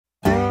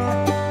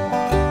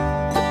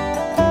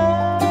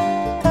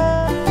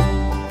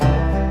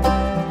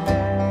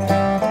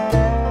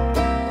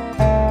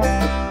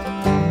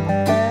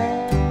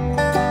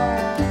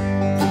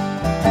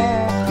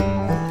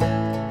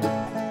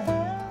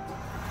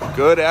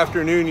Good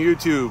afternoon,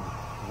 YouTube.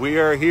 We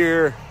are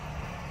here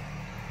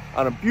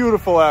on a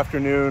beautiful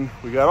afternoon.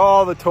 We got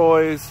all the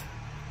toys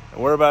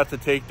and we're about to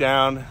take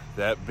down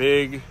that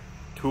big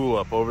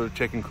tulip over the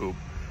chicken coop.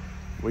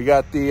 We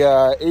got the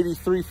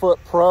 83-foot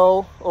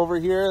Pro over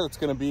here. That's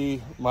gonna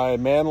be my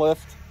man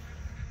lift.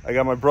 I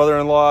got my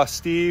brother-in-law,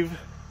 Steve,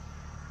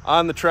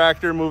 on the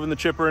tractor, moving the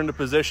chipper into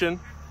position.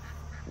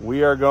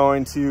 We are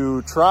going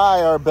to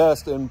try our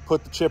best and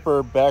put the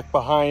chipper back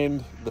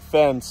behind the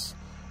fence,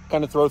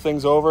 kind of throw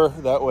things over.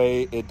 That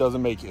way it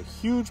doesn't make a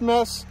huge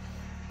mess,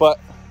 but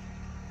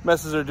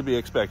messes are to be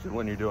expected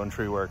when you're doing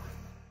tree work.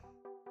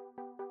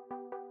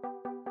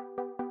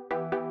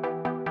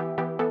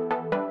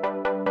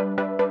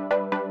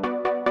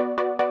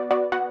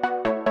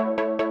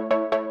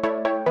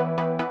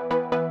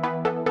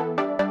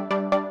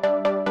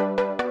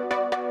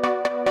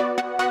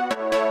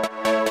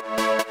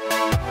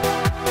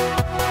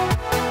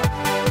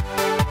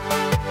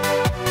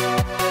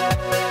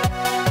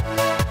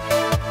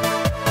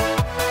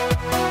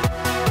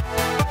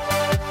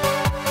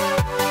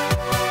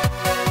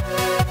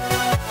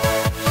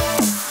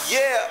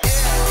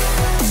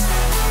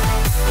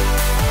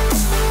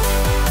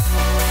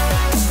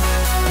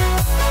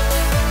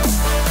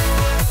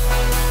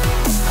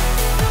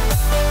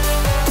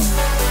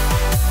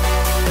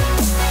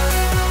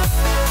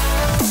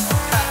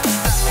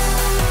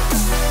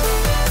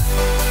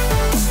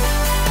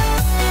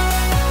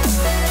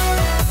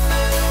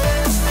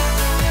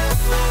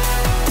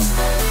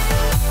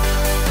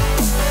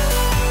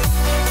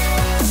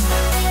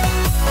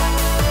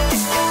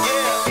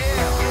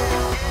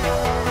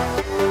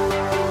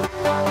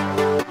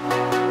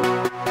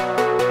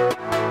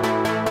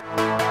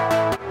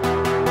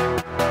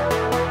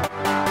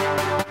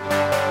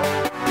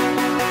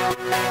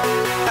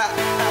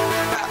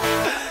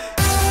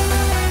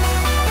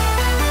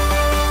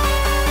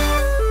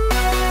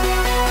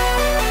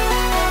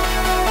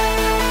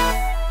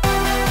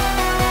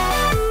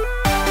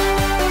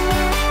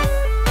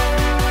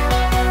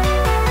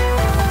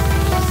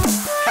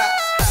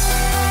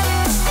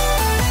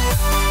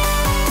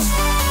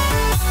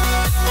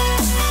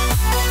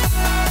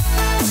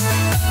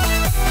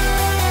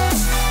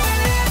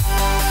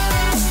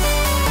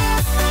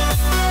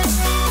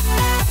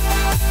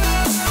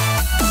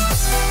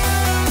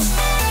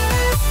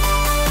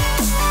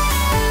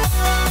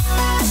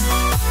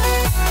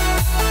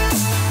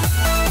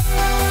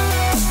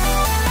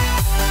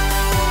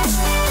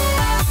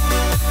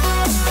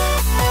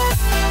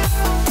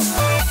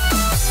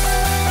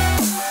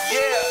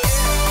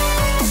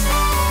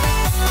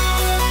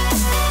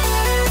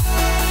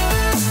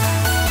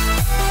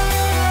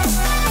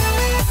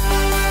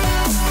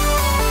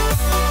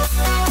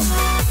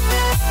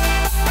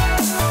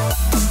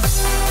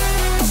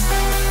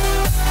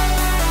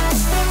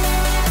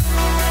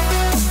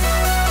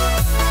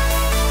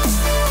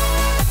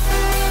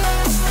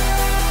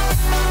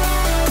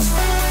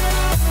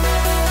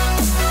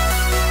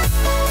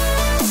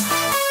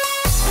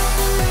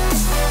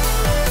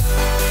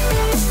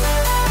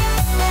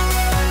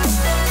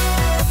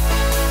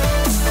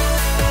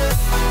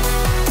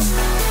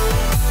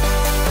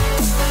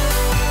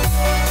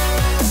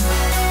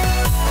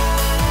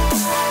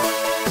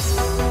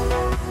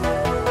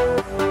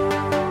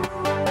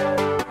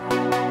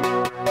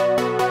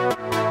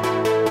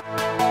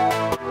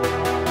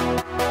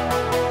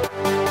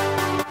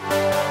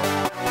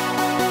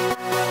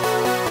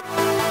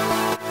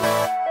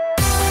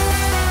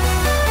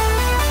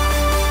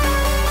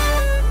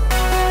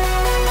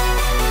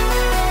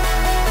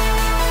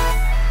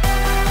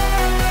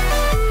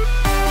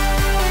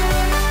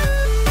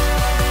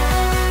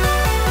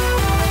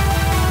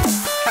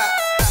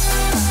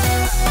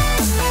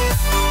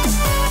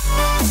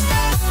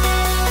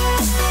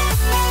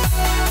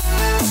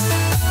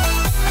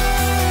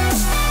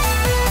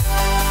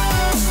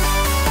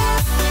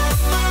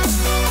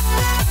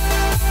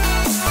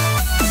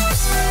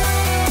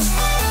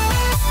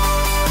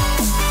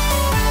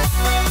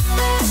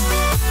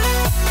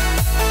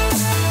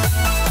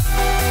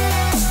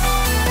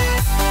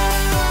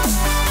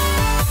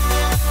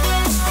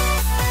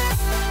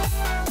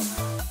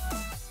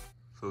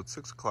 It's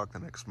 6 o'clock the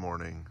next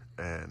morning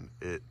and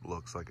it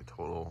looks like a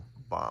total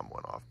bomb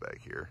went off back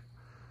here.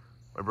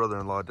 My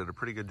brother-in-law did a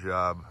pretty good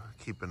job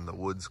keeping the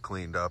woods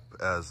cleaned up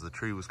as the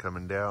tree was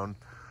coming down.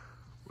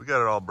 We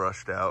got it all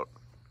brushed out,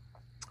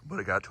 but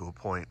it got to a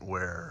point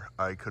where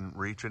I couldn't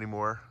reach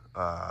anymore.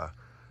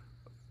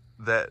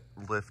 That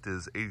lift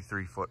is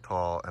 83 foot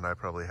tall and I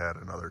probably had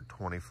another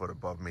 20 foot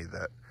above me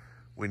that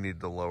we needed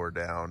to lower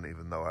down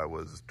even though I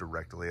was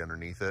directly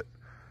underneath it.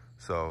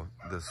 So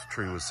this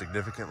tree was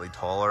significantly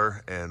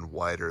taller and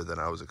wider than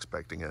I was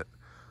expecting it.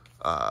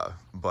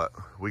 But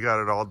we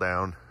got it all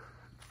down.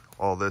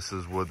 All this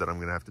is wood that I'm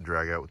gonna have to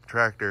drag out with the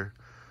tractor.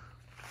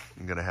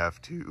 I'm gonna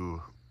have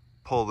to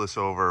pull this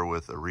over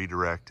with a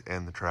redirect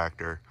and the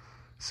tractor.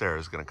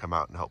 Sarah's gonna come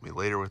out and help me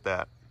later with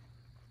that.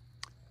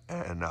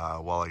 And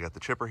while I got the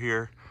chipper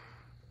here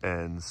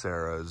and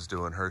Sarah is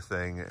doing her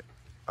thing,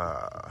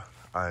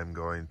 I'm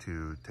going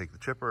to take the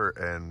chipper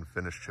and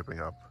finish chipping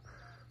up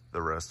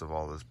the rest of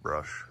all this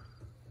brush.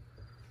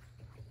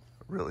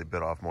 Really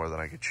bit off more than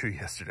I could chew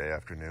yesterday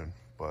afternoon,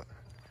 but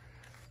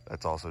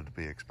that's also to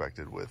be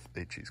expected with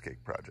a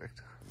cheesecake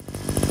project.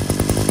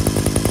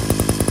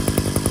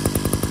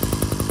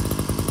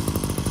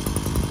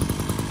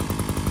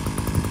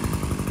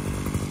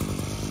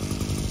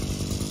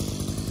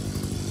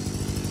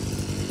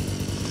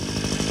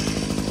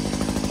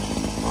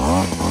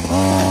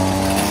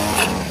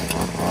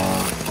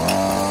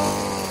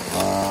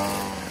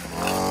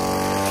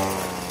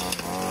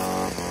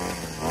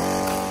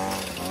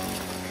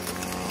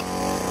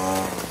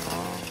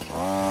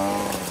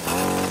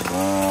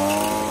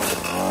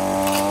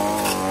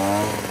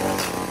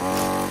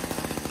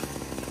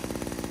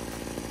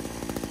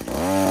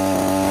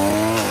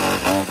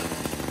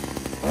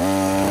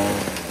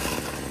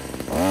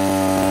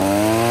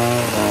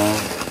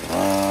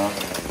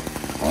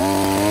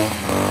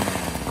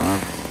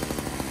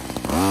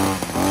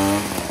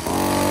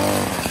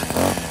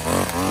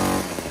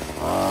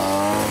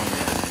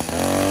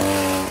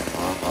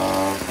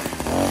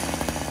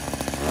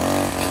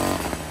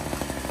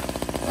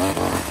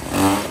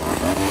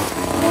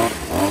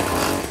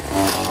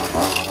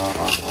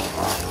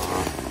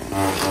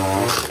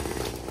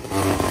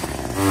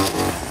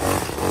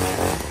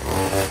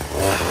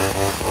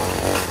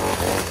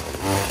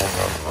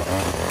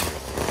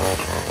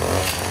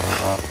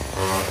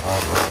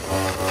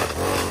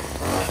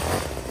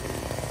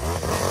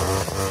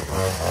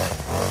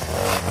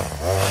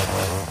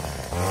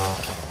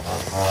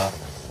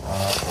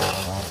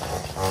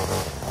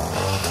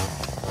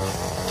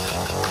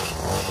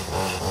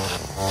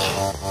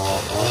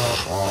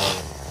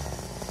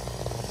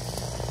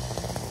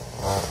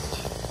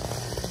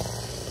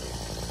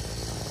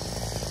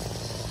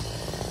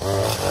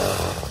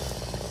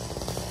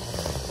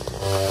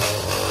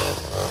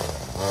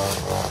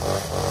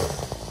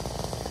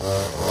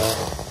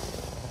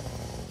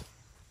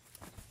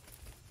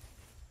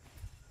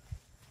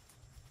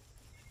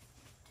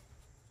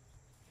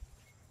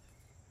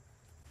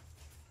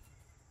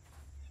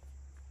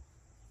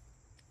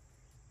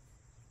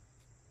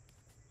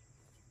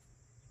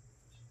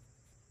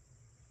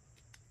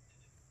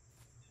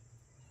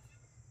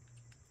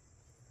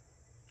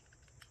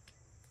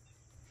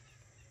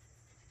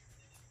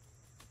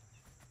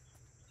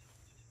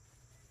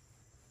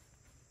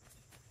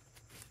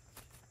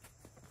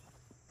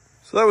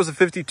 So that was a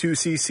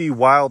 52cc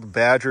Wild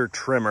Badger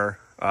trimmer.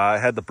 I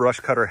had the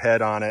brush cutter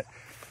head on it,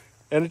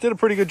 and it did a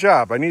pretty good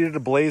job. I needed to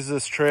blaze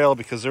this trail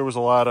because there was a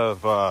lot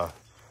of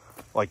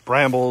like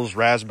brambles,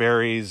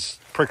 raspberries,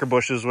 pricker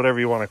bushes, whatever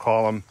you want to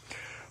call them.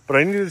 But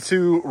I needed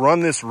to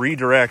run this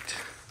redirect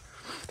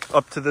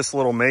up to this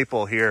little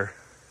maple here.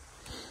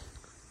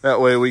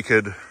 That way we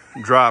could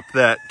drop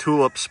that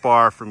tulip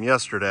spar from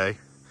yesterday.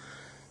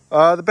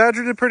 The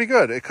Badger did pretty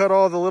good. It cut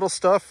all the little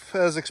stuff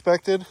as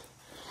expected.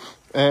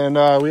 And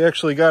we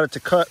actually got it to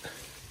cut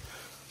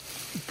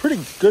a pretty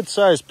good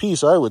sized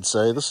piece, I would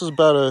say. This is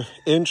about an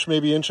inch,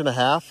 maybe inch and a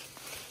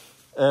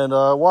half, and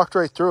walked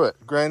right through it.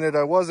 Granted,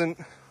 I wasn't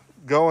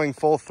going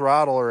full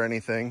throttle or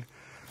anything.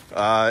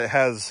 It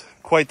has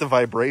quite the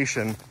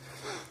vibration,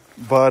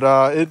 but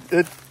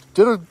it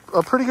did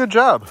a pretty good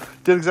job.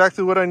 Did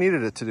exactly what I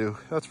needed it to do,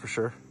 that's for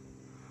sure.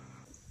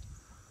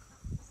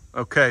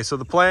 Okay, so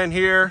the plan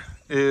here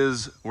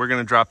is we're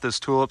gonna drop this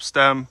tulip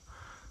stem.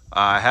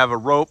 I have a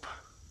rope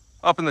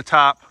up in the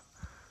top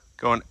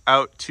going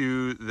out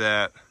to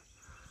that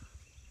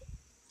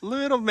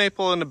little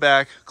maple in the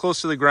back close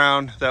to the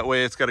ground. That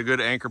way it's got a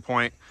good anchor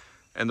point,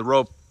 and the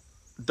rope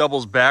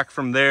doubles back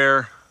from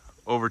there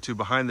over to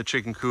behind the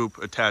chicken coop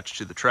attached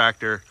to the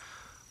tractor.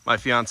 My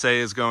fiance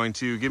is going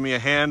to give me a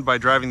hand by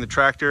driving the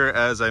tractor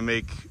as I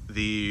make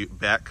the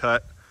back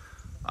cut.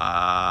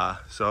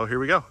 So here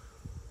we go.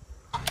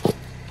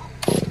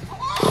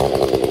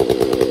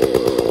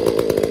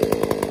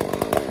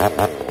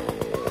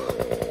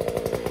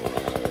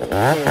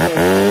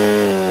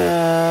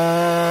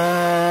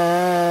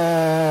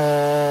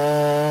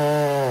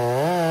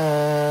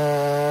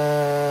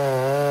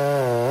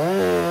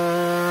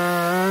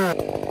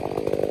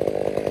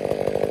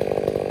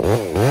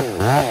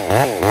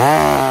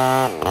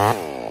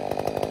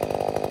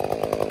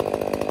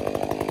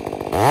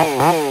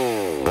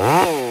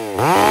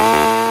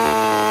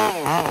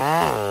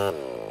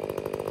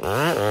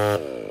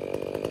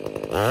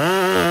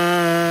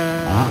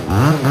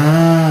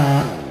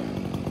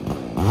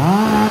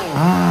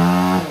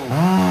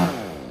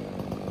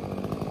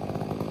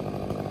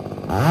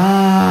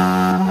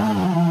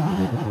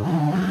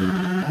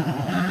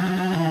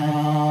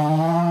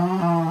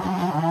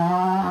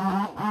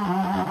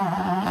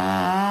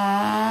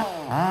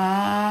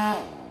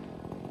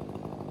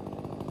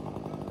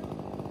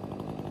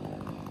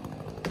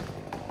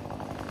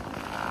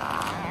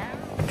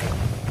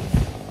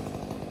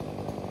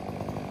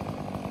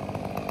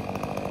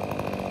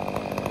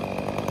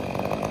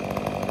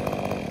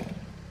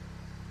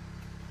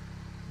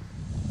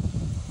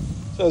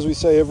 As we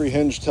say, every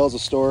hinge tells a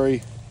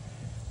story.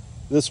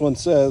 This one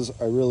says,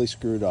 I really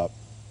screwed up.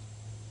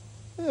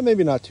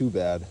 maybe not too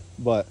bad,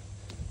 but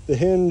the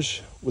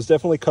hinge was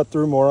definitely cut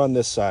through more on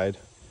this side.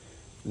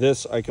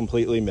 This I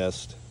completely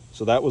missed.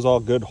 So that was all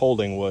good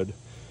holding wood.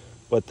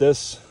 But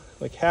this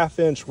like 1/2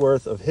 inch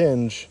worth of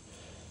hinge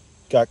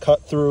got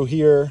cut through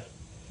here.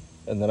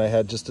 And then I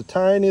had just a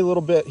tiny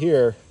little bit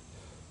here.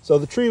 So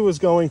the tree was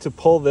going to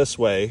pull this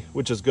way,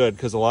 which is good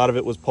because a lot of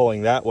it was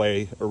pulling that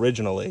way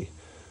originally.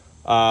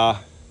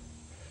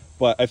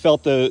 But I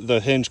felt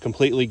the hinge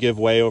completely give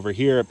way over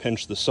here. It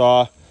pinched the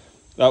saw.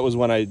 That was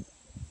when I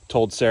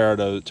told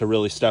Sarah to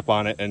really step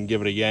on it and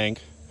give it a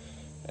yank.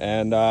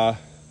 And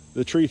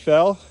the tree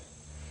fell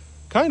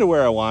kind of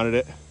where I wanted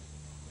it.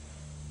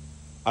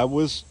 I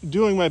was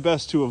doing my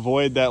best to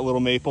avoid that little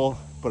maple,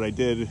 but I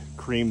did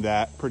cream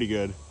that pretty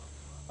good.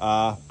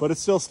 But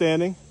it's still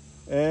standing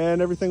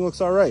and everything looks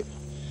all right.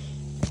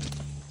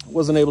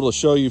 Wasn't able to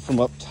show you from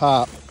up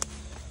top,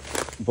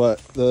 but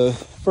the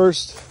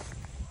first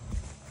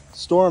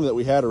storm that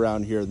we had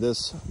around here,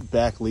 this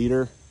back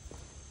leader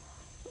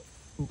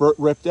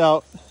ripped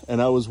out,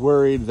 and I was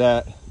worried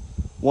that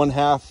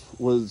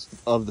 1/2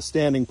 of the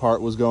standing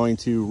part was going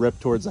to rip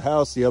towards the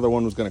house. The other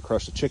one was going to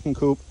crush the chicken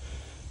coop.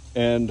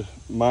 And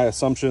my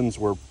assumptions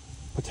were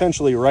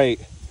potentially right,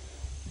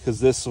 because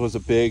this was a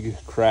big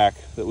crack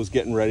that was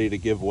getting ready to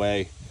give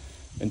way.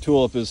 And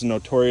Tulip is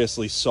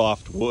notoriously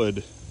soft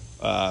wood,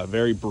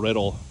 very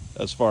brittle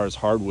as far as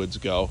hardwoods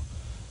go.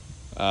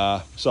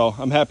 So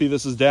I'm happy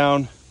this is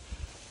down.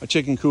 My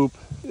chicken coop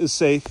is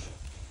safe.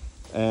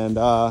 And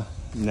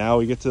now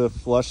we get to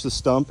flush the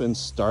stump and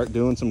start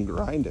doing some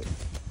grinding.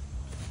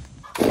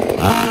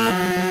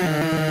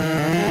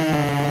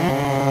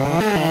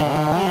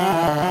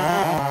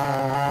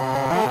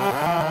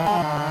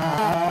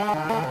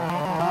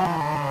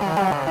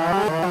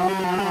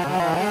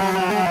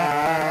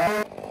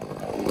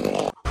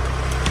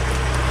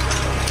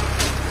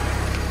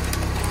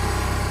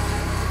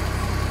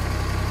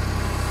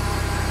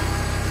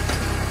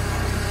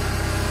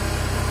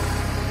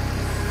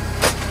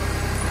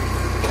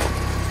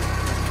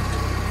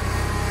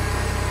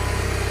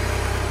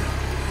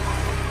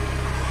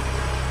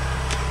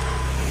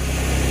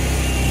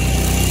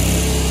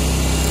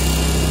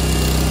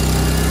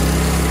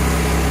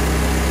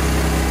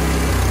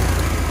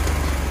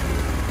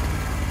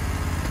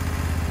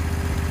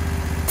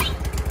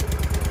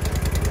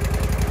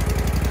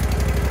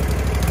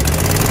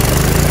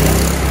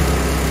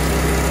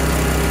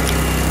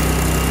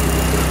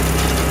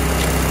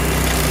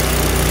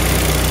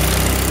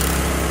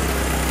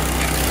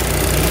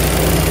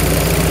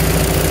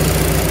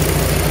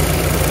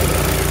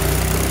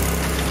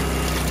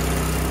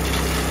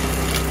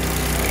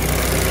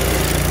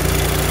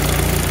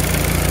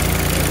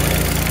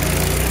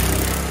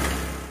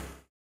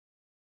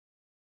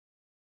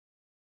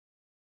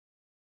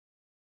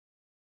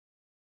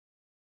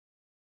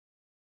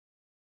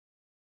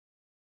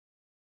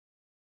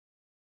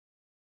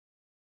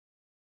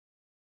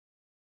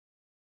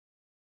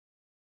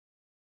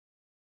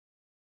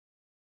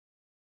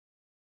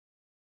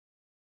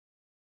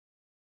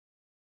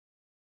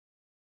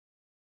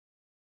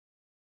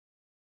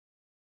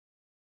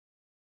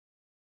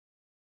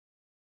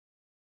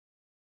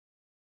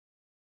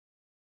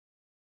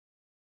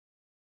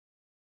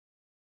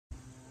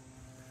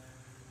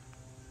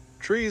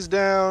 Tree's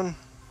down,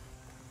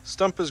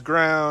 stump is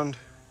ground,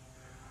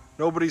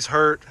 nobody's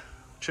hurt,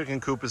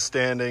 chicken coop is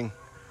standing.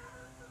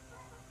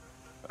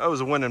 That was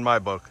a win in my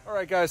book. All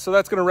right guys, so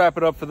that's gonna wrap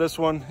it up for this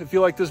one. If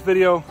you like this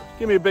video,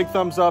 give me a big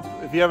thumbs up.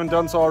 If you haven't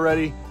done so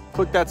already,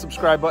 click that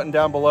subscribe button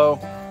down below.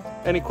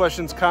 Any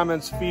questions,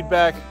 comments,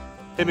 feedback,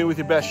 hit me with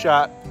your best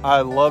shot. I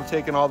love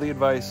taking all the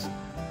advice.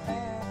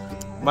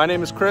 My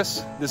name is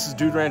Chris, this is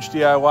Dude Ranch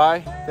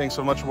DIY. Thanks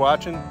so much for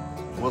watching.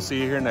 We'll see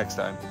you here next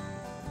time.